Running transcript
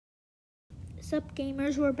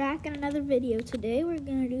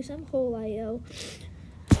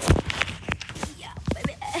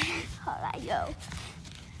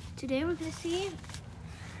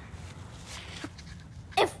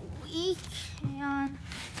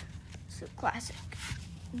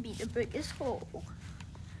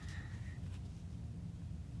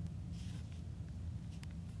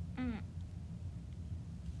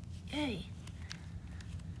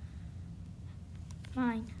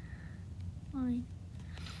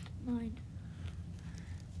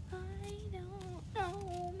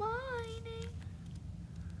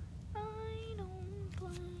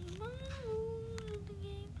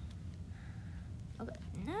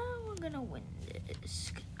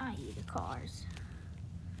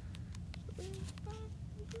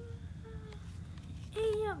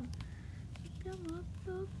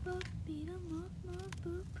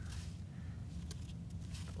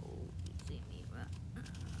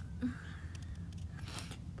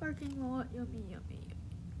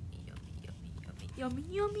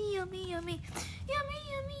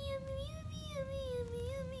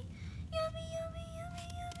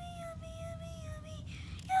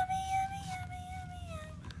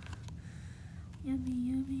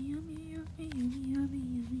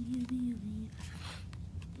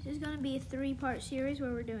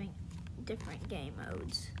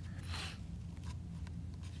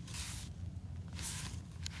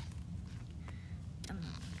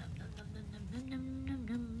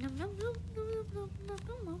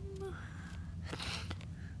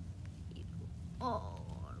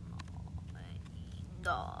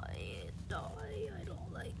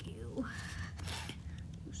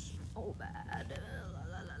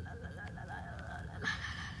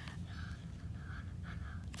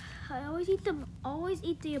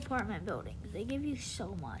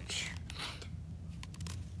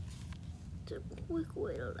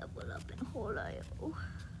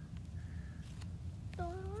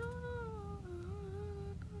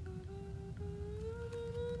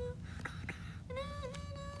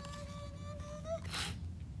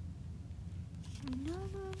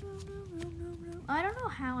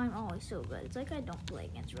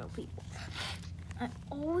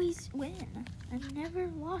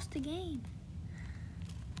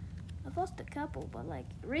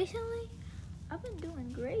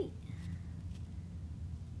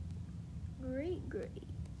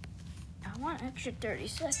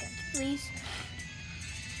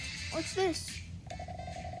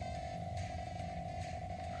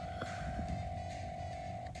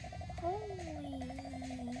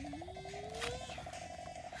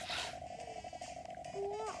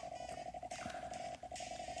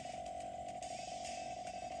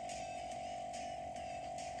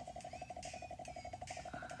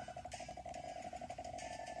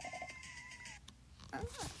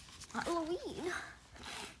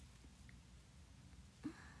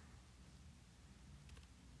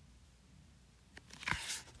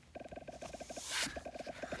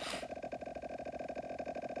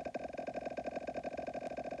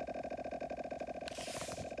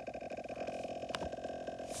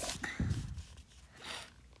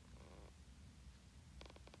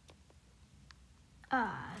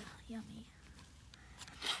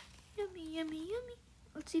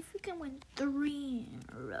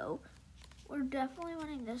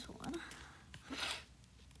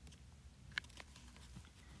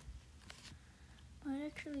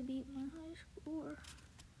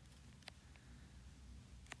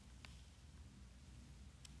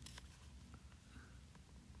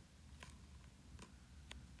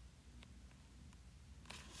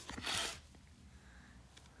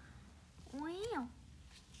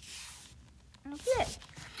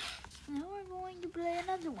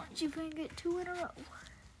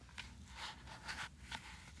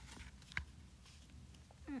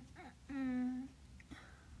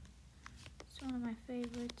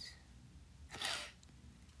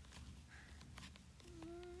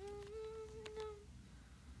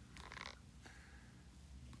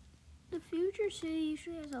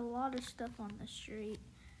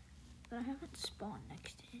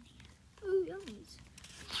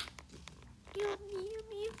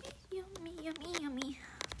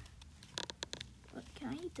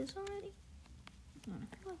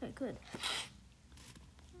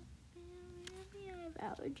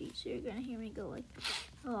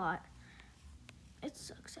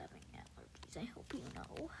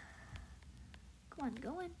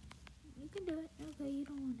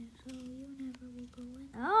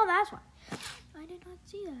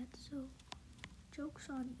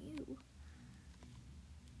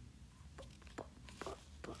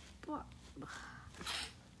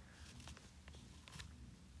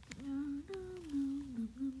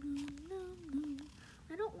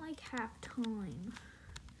halftime.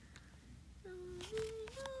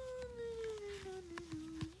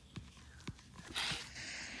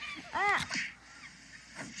 Ah!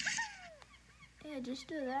 Yeah, just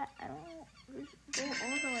do that. I don't just go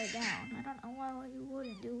all the way down. I don't know why you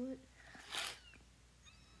wouldn't do it.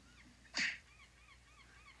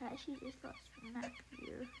 She just got smacked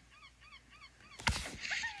here.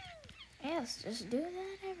 Yes, just do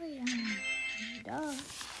that every time. Duh.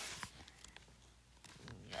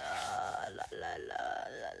 La la la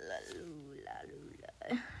la la la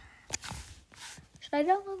la. Should I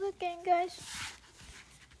download the game, guys?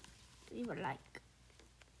 Leave a like.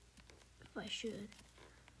 If I should.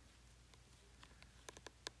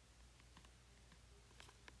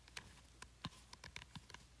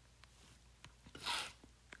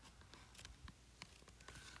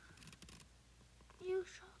 You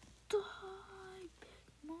shall die, big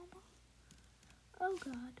mama. Oh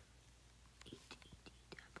God. Eat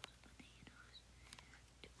apples and bananas.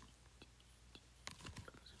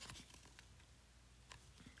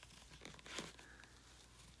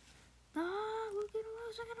 Ah, we're gonna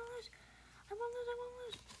lose. I'm gonna lose. I won't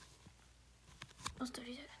lose. Lost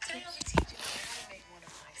 30 seconds. Today I'll be teaching you how to make one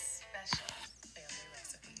of my special family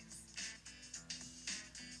recipes.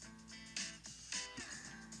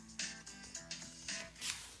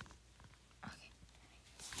 Okay.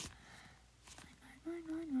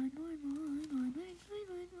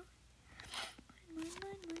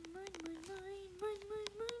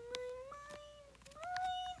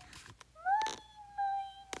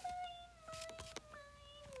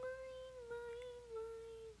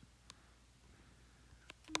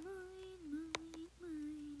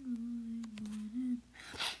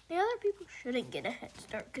 The other people shouldn't get a head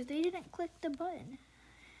start because they didn't click the button.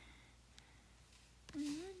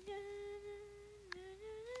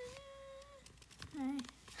 Hey,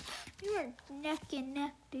 you are neck and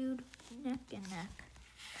neck, dude. Neck and neck.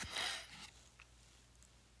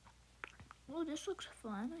 Oh, this looks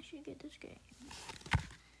fun. I should get this game.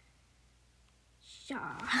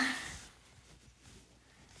 Shaw.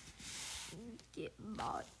 Get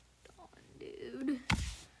bought on, dude.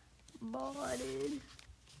 Botted.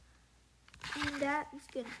 And that is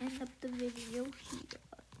gonna end up the video here.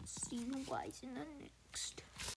 See you guys in the next.